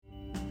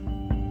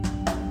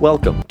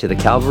Welcome to the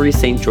Calvary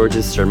St.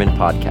 George's Sermon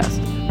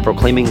Podcast,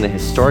 proclaiming the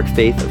historic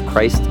faith of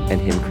Christ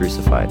and Him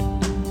crucified.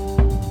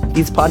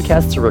 These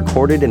podcasts are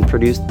recorded and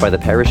produced by the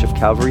parish of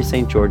Calvary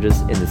St.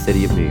 George's in the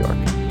city of New York.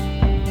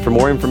 For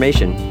more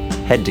information,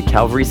 head to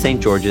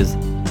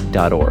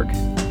calvarystgeorges.org.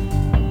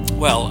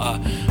 Well,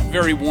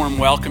 very warm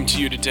welcome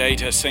to you today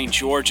to St.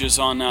 George's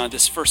on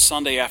this first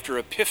Sunday after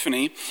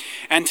Epiphany.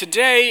 And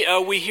today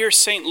we hear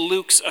St.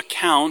 Luke's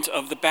account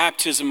of the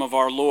baptism of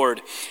our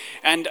Lord.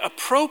 And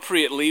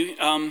appropriately,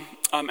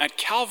 at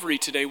Calvary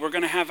today, we're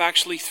going to have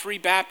actually 3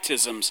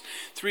 baptisms,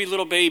 3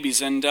 little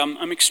babies. And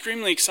I'm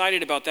extremely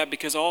excited about that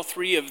because all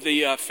 3 of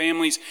the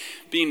families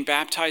being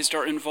baptized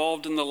are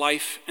involved in the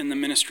life and the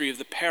ministry of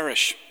the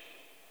parish.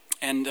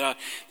 And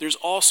there's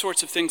all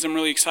sorts of things I'm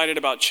really excited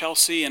about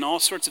Chelsea and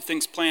all sorts of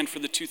things planned for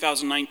the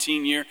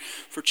 2019 year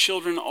for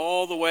children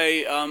all the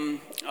way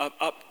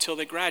up till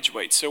they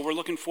graduate. So we're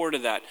looking forward to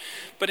that.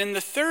 But in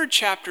the 3rd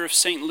chapter of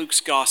St. Luke's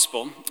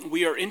Gospel,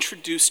 we are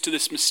introduced to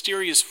this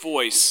mysterious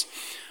voice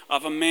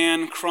of a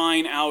man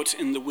crying out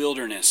in the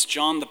wilderness,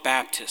 John the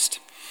Baptist.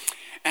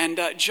 And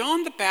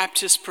John the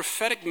Baptist's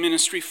prophetic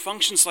ministry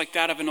functions like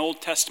that of an Old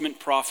Testament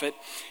prophet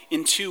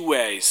in 2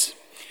 ways.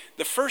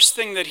 The first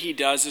thing that he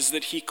does is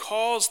that he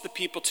calls the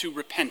people to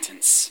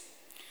repentance.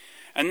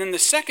 And then the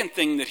second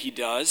thing that he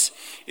does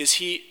is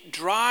he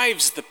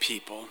drives the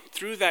people,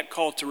 through that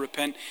call to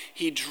repent,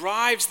 he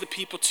drives the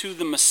people to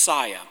the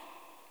Messiah.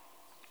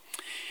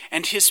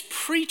 And his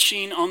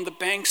preaching on the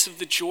banks of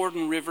the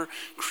Jordan River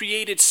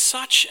created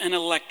such an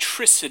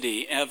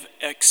electricity of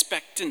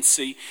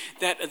expectancy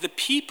that the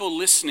people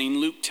listening,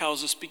 Luke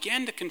tells us,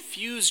 began to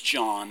confuse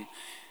John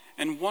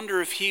and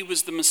wonder if he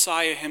was the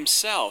Messiah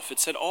himself. It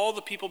said all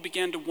the people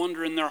began to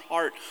wonder in their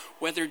heart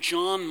whether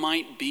John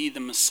might be the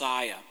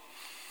Messiah.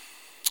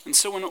 And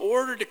so in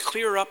order to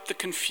clear up the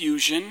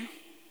confusion,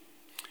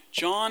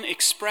 John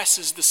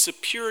expresses the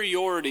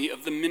superiority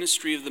of the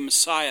ministry of the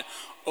Messiah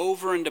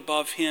over and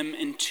above him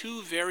in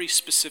 2 very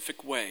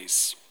specific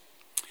ways.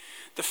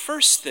 The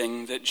first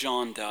thing that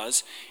John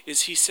does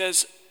is he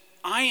says,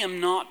 I am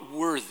not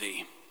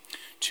worthy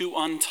to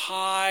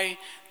untie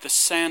the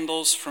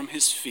sandals from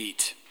his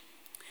feet.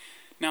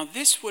 Now,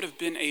 this would have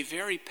been a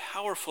very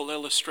powerful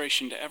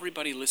illustration to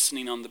everybody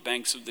listening on the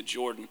banks of the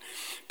Jordan,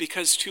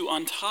 because to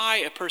untie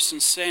a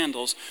person's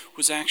sandals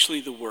was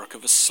actually the work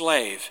of a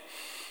slave.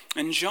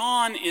 And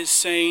John is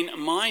saying,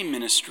 my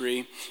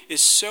ministry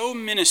is so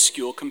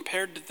minuscule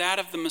compared to that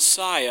of the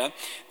Messiah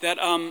that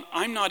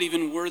I'm not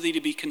even worthy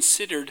to be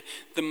considered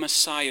the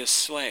Messiah's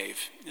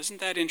slave. Isn't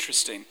that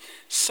interesting?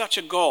 Such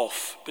a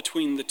gulf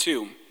between the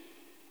two.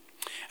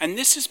 And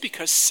this is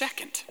because,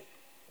 second,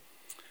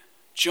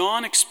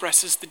 John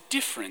expresses the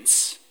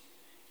difference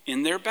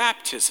in their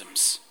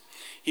baptisms.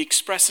 He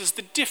expresses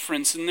the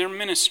difference in their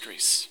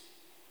ministries.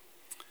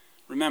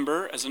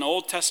 Remember, as an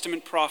Old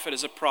Testament prophet,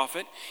 as a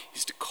prophet,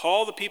 he's to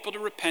call the people to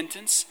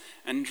repentance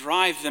and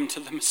drive them to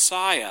the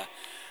Messiah.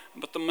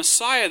 But the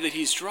Messiah that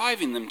he's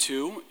driving them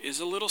to is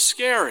a little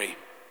scary.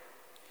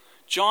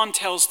 John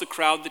tells the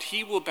crowd that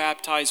he will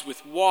baptize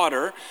with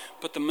water,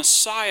 but the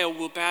Messiah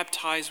will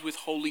baptize with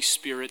Holy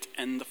Spirit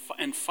and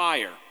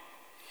fire.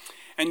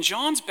 And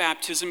John's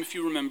baptism, if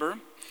you remember,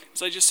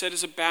 as I just said,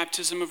 is a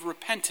baptism of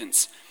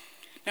repentance.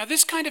 Now,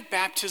 this kind of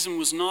baptism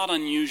was not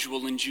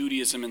unusual in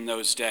Judaism in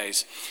those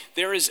days.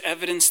 There is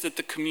evidence that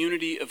the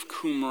community of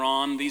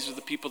Qumran, these are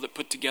the people that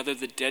put together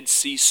the Dead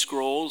Sea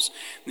Scrolls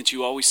that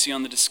you always see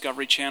on the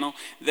Discovery Channel,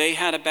 they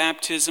had a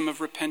baptism of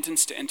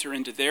repentance to enter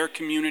into their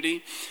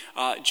community.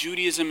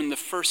 Judaism in the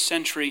 1st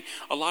century,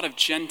 a lot of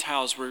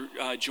Gentiles were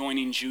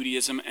joining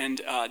Judaism,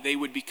 and they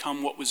would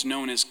become what was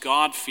known as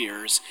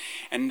God-fearers,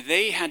 and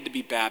they had to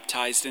be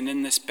baptized, and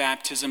in this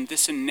baptism,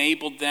 this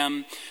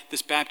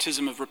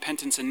baptism of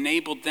repentance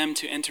enabled them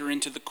to enter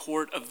into the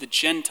court of the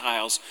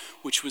Gentiles,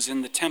 which was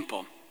in the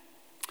temple.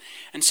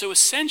 And so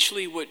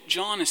essentially what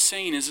John is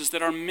saying is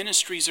that our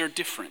ministries are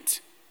different.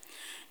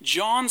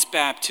 John's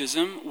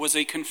baptism was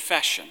a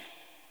confession.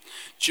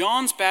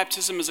 John's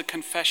baptism is a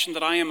confession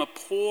that I am a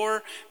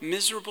poor,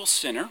 miserable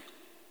sinner,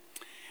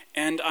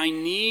 and I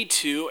need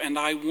to, and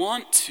I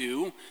want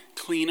to,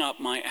 clean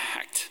up my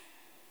act.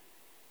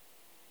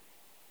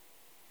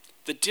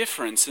 The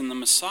difference in the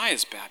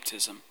Messiah's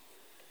baptism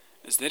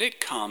is that it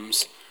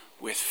comes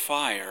with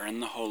fire and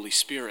the Holy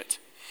Spirit.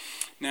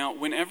 Now,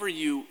 whenever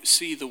you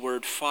see the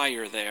word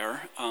fire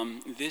there,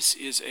 this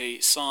is a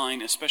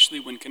sign, especially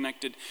when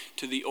connected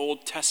to the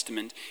Old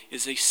Testament,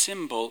 is a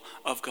symbol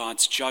of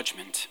God's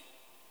judgment.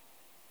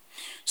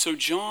 So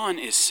John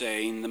is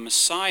saying the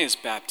Messiah's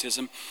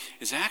baptism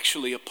is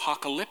actually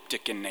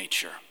apocalyptic in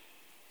nature.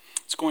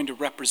 It's going to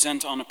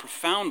represent on a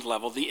profound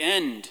level the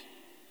end,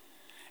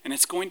 and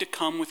it's going to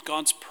come with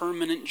God's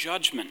permanent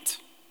judgment.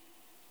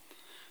 I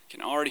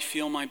can already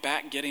feel my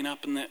back getting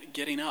up,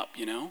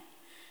 you know.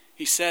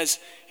 He says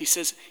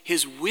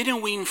his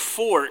winnowing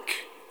fork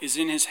is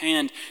in his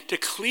hand to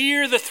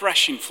clear the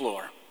threshing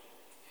floor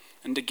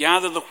and to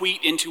gather the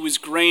wheat into his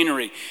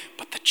granary,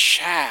 but the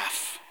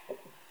chaff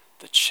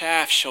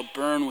shall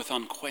burn with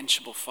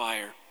unquenchable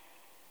fire.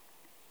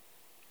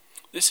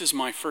 This is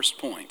my first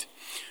point.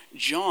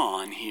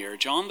 John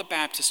the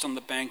Baptist on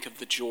the bank of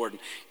the Jordan,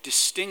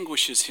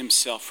 distinguishes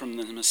himself from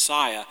the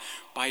Messiah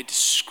by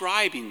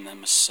describing the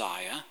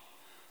Messiah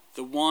as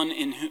the one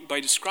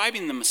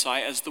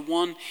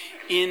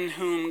in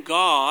whom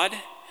God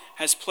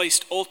has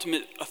placed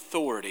ultimate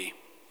authority,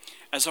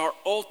 as our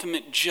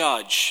ultimate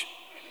judge,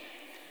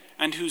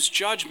 and whose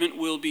judgment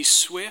will be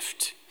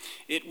swift,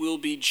 it will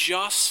be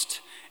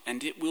just,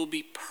 and it will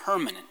be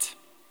permanent.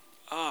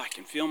 I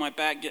can feel my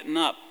back getting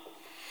up.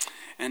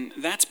 And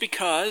that's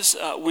because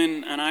I'm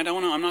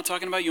not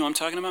talking about you, I'm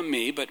talking about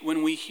me, but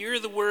when we hear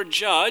the word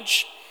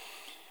judge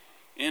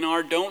in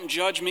our don't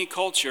judge me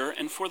culture,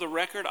 and for the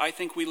record, I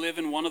think we live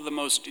in one of the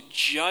most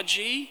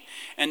judgy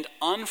and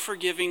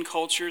unforgiving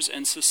cultures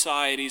and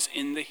societies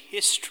in the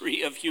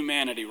history of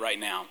humanity right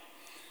now.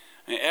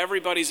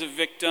 Everybody's a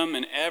victim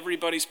and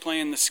everybody's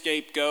playing the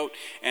scapegoat,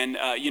 and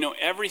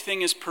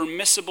everything is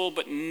permissible,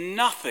 but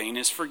nothing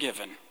is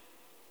forgiven.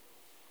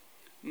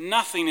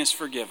 Nothing is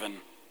forgiven.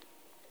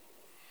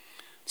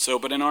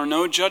 But in our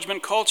no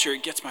judgment culture,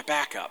 it gets my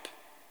back up.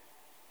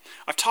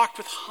 I've talked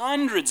with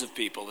hundreds of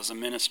people as a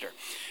minister,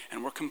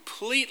 and we're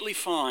completely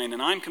fine,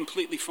 and I'm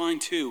completely fine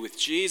too, with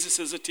Jesus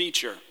as a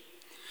teacher.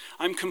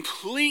 I'm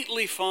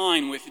completely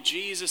fine with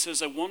Jesus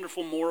as a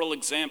wonderful moral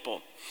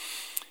example.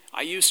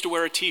 I used to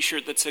wear a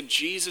t-shirt that said,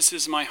 "Jesus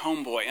is my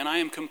homeboy," and I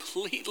am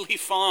completely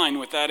fine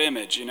with that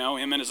image,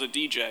 him as a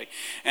DJ.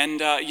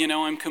 And,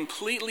 I'm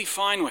completely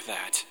fine with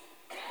that.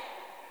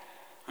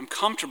 I'm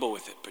comfortable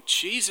with it, but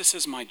Jesus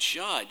is my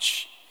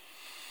judge.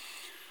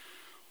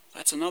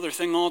 That's another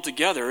thing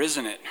altogether,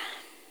 isn't it?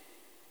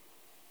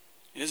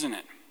 Isn't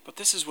it? But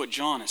this is what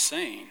John is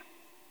saying.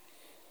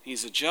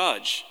 He's a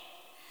judge.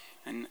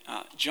 And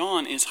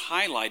John is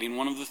highlighting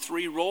one of the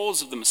three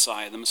roles of the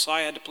Messiah. The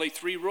Messiah had to play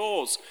three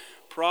roles: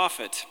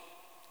 prophet,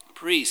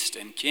 priest,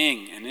 and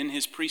king. And in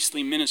his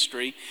priestly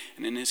ministry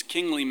and in his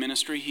kingly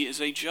ministry, he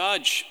is a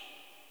judge.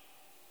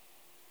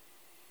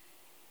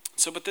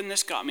 But then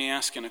this got me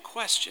asking a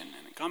question,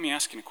 and it got me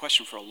asking a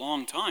question for a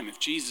long time. If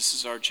Jesus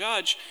is our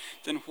judge,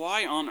 then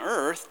why on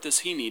earth does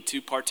he need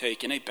to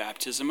partake in a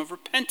baptism of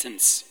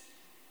repentance?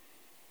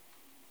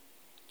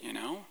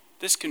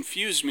 This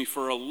confused me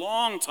for a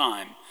long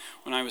time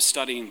when I was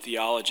studying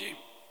theology.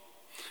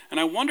 And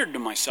I wondered to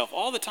myself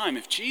all the time,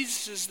 if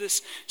Jesus is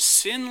this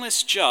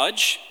sinless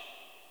judge,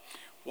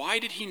 why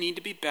did he need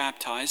to be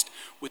baptized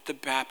with the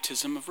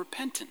baptism of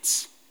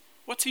repentance?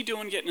 What's he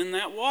doing getting in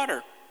that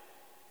water?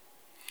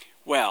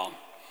 Well,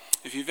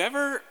 if you've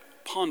ever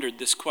pondered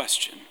this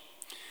question,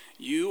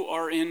 you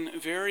are in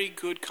very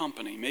good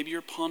company. Maybe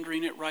you're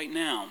pondering it right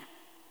now,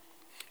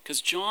 because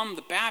John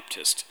the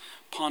Baptist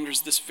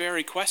ponders this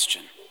very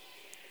question.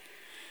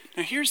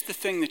 Now, here's the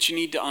thing that you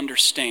need to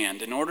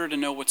understand in order to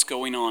know what's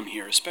going on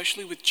here,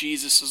 especially with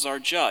Jesus as our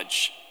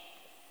judge,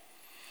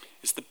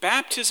 is the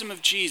baptism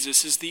of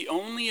Jesus is the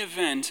only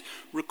event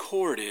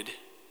recorded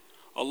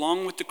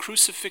along with the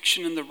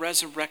crucifixion and the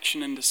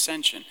resurrection and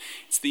ascension.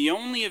 It's the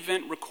only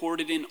event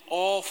recorded in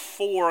all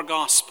four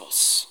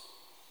Gospels.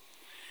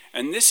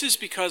 And this is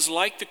because,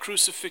 like the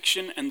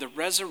crucifixion and the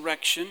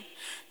resurrection,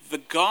 the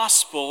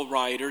Gospel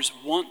writers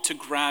want to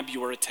grab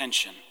your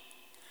attention.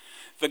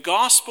 The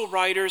Gospel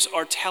writers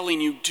are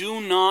telling you, do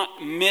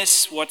not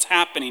miss what's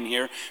happening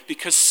here,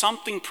 because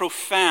something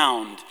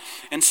profound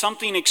and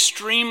something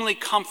extremely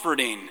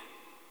comforting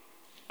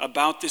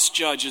about this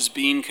judge is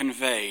being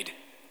conveyed.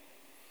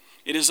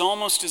 It is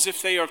almost as if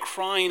they are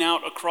crying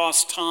out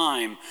across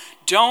time,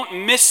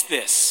 don't miss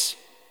this.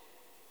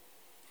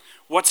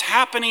 What's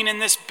happening in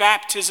this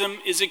baptism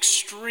is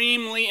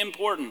extremely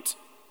important.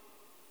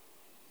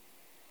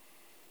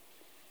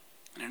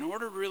 And in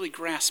order to really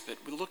grasp it,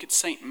 we look at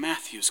St.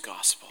 Matthew's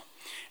Gospel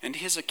and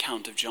his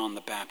account of John the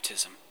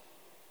Baptism.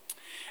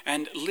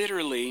 And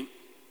literally,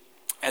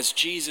 as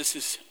Jesus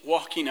is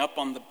walking up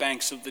on the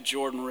banks of the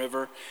Jordan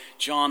River,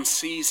 John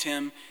sees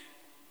him.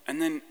 And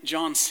then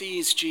John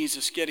sees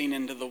Jesus getting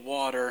into the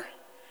water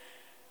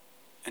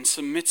and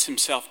submits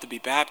himself to be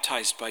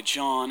baptized by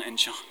John. And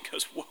John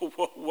goes,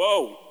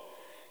 whoa.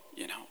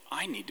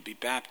 I need to be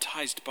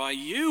baptized by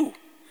you.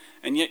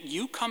 And yet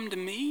you come to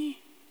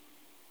me?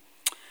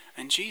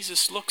 And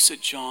Jesus looks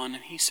at John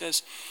and he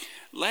says,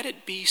 let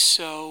it be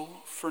so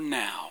for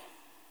now,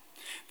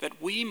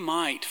 that we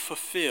might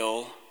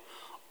fulfill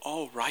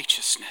all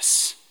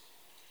righteousness.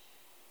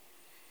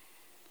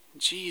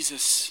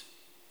 This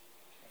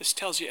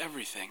tells you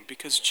everything,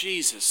 because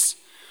Jesus,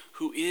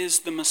 who is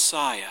the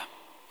Messiah,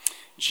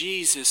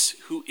 Jesus,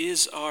 who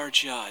is our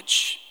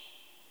judge,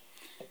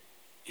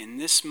 in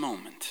this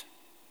moment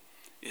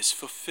is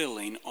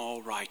fulfilling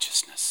all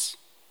righteousness.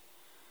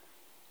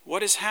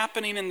 What is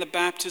happening in the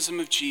baptism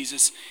of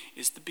Jesus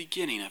is the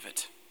beginning of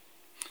it.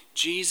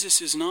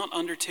 Jesus is not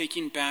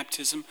undertaking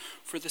baptism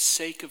for the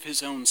sake of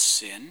his own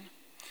sin.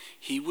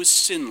 He was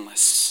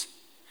sinless.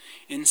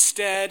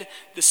 Instead,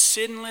 the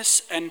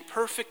sinless and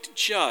perfect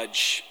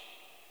judge.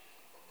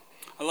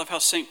 I love how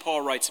St.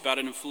 Paul writes about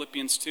it in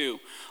Philippians 2.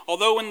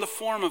 Although in the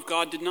form of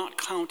God, did not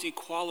count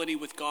equality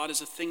with God as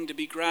a thing to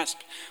be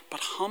grasped, but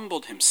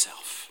humbled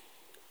himself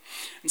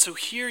And so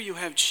here you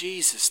have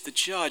Jesus, the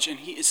judge, and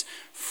he is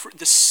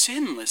the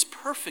sinless,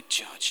 perfect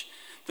judge,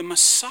 the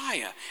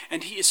Messiah,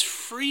 and he is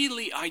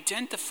freely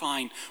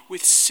identifying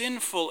with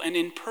sinful and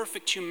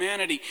imperfect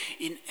humanity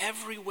in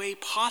every way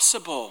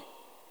possible.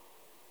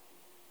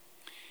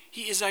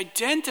 He is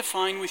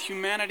identifying with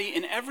humanity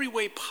in every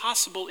way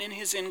possible in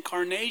his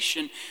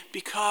incarnation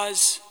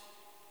because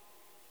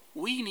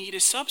we need a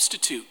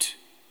substitute.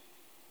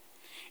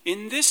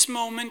 In this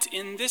moment,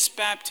 in this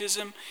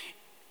baptism,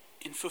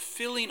 in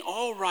fulfilling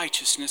all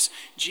righteousness,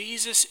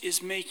 Jesus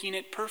is making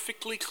it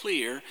perfectly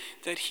clear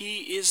that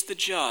he is the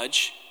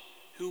judge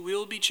who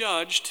will be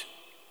judged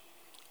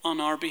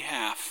on our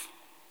behalf.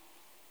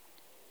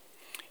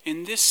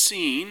 In this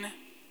scene,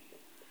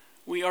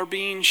 we are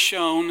being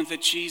shown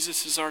that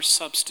Jesus is our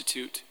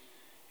substitute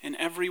in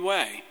every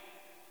way.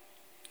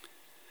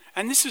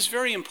 And this is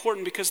very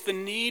important because the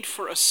need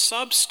for a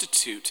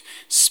substitute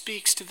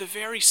speaks to the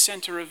very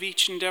center of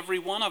each and every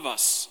one of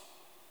us.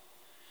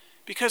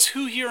 Because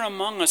who here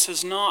among us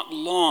has not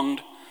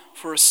longed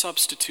for a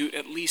substitute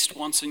at least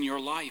once in your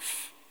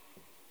life?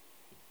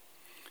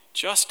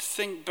 Just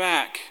think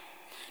back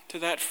to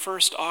that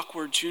first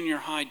awkward junior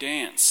high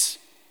dance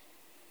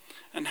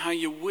and how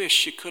you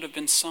wish you could have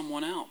been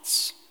someone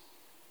else.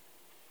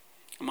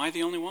 Am I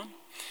the only one?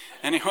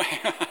 Anyway,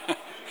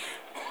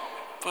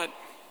 but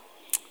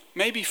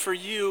maybe for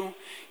you,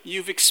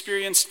 you've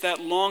experienced that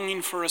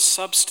longing for a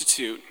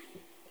substitute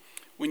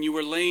when you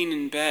were laying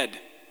in bed,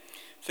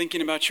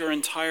 thinking about your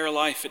entire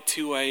life at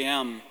 2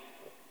 a.m.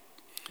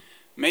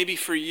 Maybe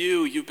for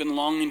you, you've been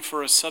longing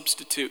for a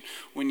substitute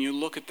when you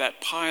look at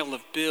that pile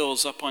of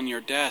bills up on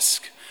your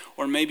desk,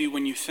 or maybe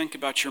when you think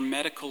about your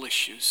medical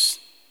issues.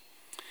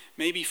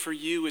 Maybe for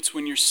you, it's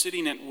when you're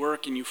sitting at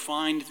work and you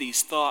find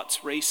these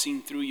thoughts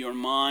racing through your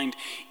mind.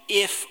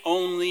 If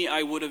only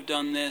I would have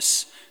done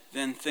this,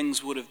 then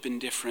things would have been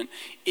different.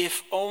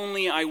 If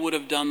only I would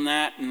have done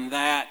that and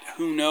that,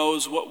 who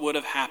knows what would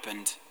have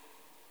happened.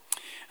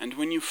 And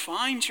when you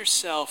find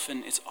yourself,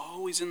 and it's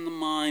always in the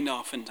mind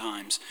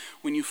oftentimes,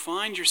 when you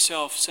find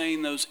yourself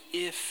saying those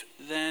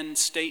if-then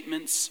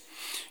statements,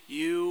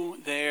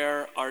 you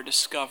there are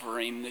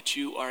discovering that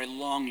you are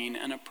longing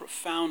on a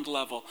profound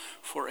level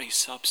for a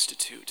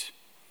substitute.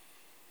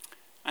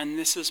 And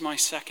this is my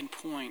second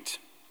point.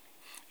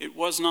 It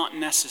was not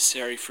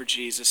necessary for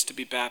Jesus to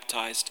be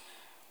baptized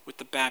with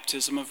the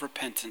baptism of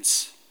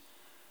repentance.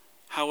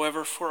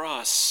 However, for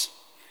us,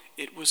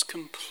 it was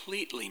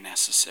completely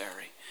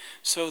necessary,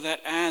 so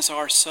that as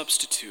our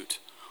substitute,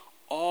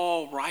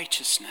 all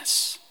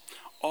righteousness,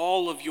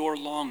 all of your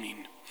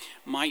longing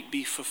might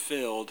be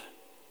fulfilled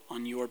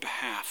on your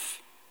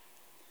behalf.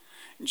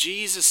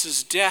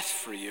 Jesus' death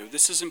for you,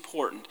 this is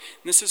important.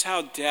 And this is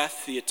how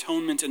death, the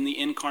atonement, and the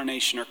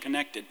incarnation are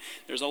connected.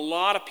 There's a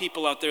lot of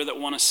people out there that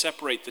want to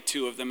separate the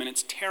two of them, and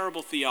it's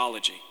terrible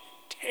theology.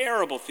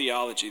 Terrible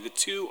theology. The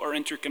two are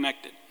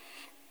interconnected.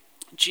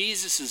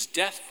 Jesus'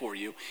 death for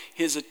you,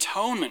 his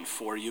atonement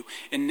for you,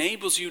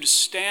 enables you to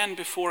stand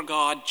before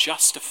God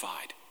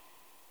justified.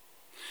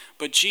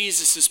 But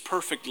Jesus'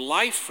 perfect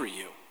life for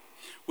you,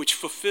 which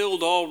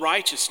fulfilled all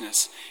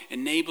righteousness,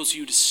 enables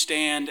you to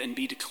stand and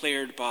be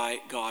declared by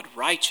God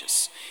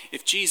righteous.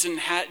 If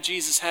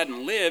Jesus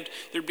hadn't lived,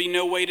 there'd be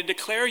no way to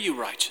declare you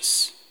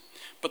righteous.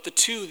 But the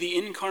two, the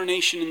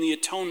incarnation and the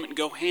atonement,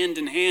 go hand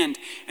in hand,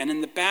 and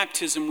in the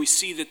baptism we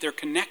see that they're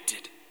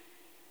connected.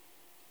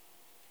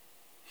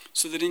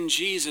 So that in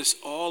Jesus,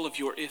 all of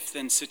your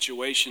if-then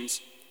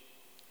situations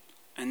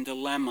and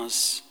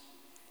dilemmas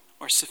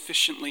are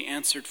sufficiently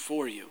answered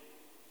for you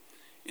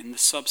in the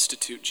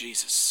substitute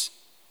Jesus.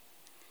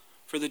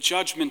 For the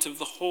judgment of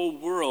the whole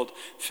world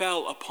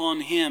fell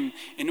upon him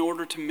in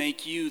order to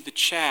make you the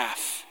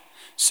chaff,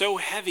 so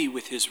heavy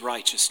with his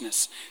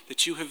righteousness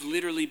that you have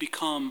literally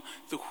become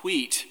the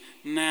wheat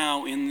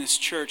now in this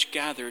church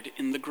gathered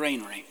in the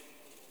granary.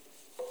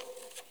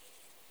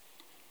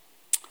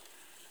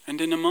 And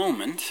in a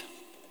moment,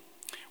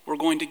 we're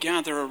going to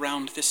gather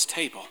around this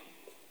table.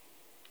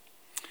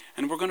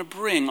 And we're going to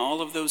bring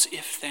all of those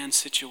if-then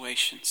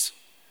situations.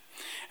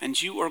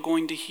 And you are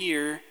going to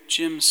hear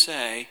Jim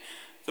say,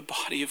 the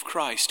body of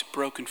Christ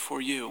broken for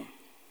you.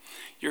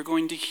 You're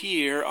going to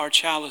hear our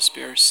chalice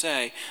bearer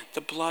say,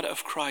 the blood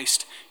of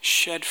Christ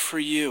shed for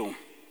you.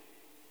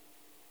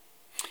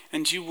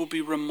 And you will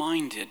be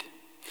reminded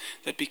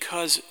that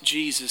because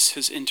Jesus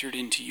has entered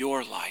into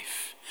your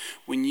life,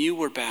 when you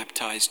were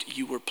baptized,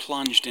 you were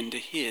plunged into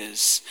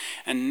his.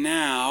 And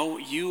now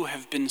you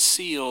have been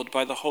sealed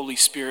by the Holy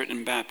Spirit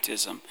in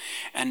baptism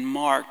and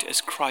marked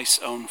as Christ's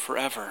own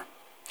forever.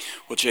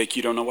 Well, Jake,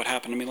 you don't know what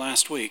happened to me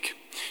last week.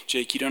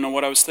 Jake, you don't know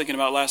what I was thinking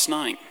about last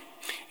night.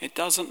 It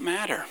doesn't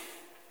matter,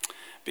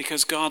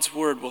 because God's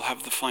word will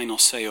have the final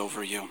say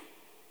over you.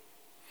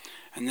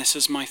 And this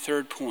is my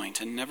third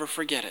point, and never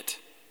forget it.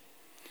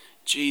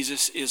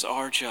 Jesus is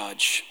our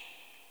judge,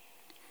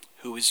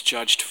 who is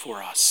judged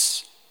for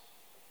us.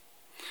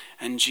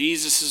 And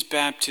Jesus'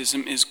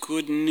 baptism is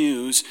good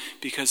news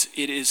because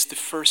it is the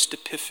first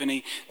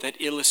epiphany that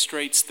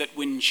illustrates that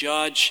when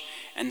judge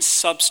and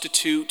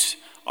substitute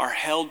are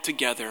held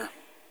together,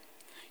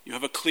 You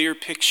have a clear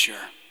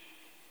picture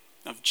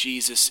of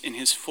Jesus in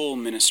his full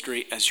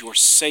ministry as your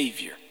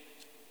Savior.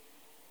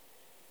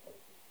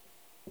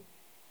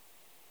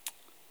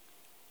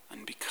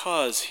 And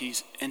because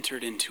he's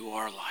entered into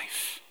our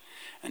life,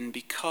 and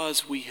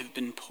because we have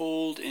been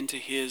pulled into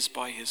his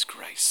by his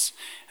grace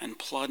and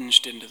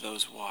plunged into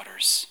those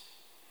waters,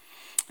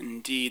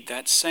 indeed,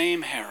 that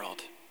same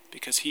herald,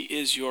 because he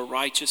is your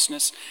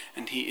righteousness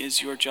and he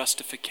is your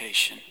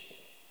justification,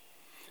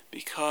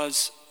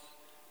 because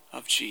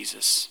of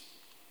Jesus,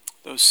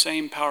 those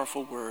same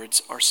powerful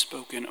words are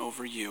spoken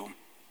over you.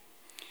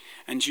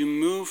 And you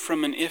move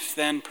from an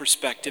if-then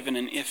perspective and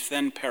an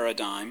if-then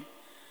paradigm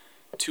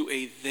to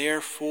a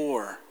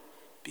therefore,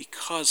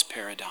 because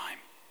paradigm.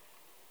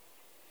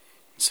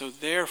 So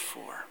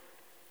therefore,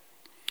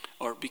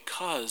 or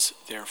because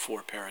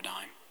therefore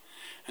paradigm,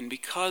 and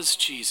because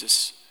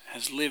Jesus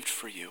has lived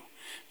for you,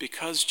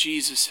 because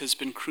Jesus has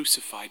been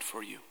crucified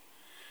for you,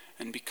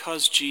 and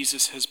because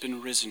Jesus has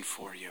been risen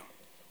for you,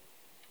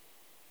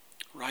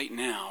 right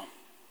now,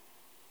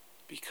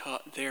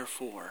 because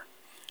therefore,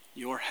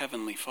 your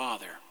heavenly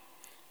Father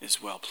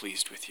is well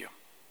pleased with you,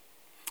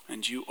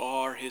 and you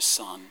are his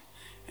son,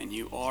 and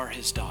you are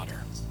his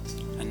daughter,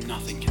 and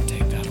nothing can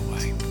take that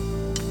away.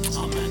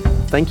 Amen.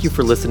 Thank you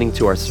for listening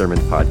to our sermon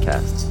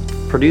podcast,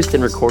 produced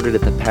and recorded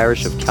at the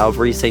parish of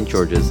Calvary St.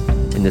 George's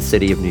in the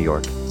city of New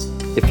York.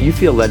 If you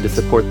feel led to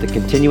support the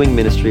continuing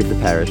ministry of the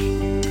parish,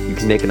 you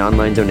can make an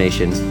online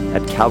donation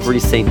at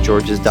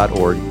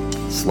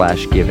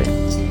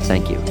calvarystgeorges.org/giving.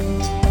 Thank you.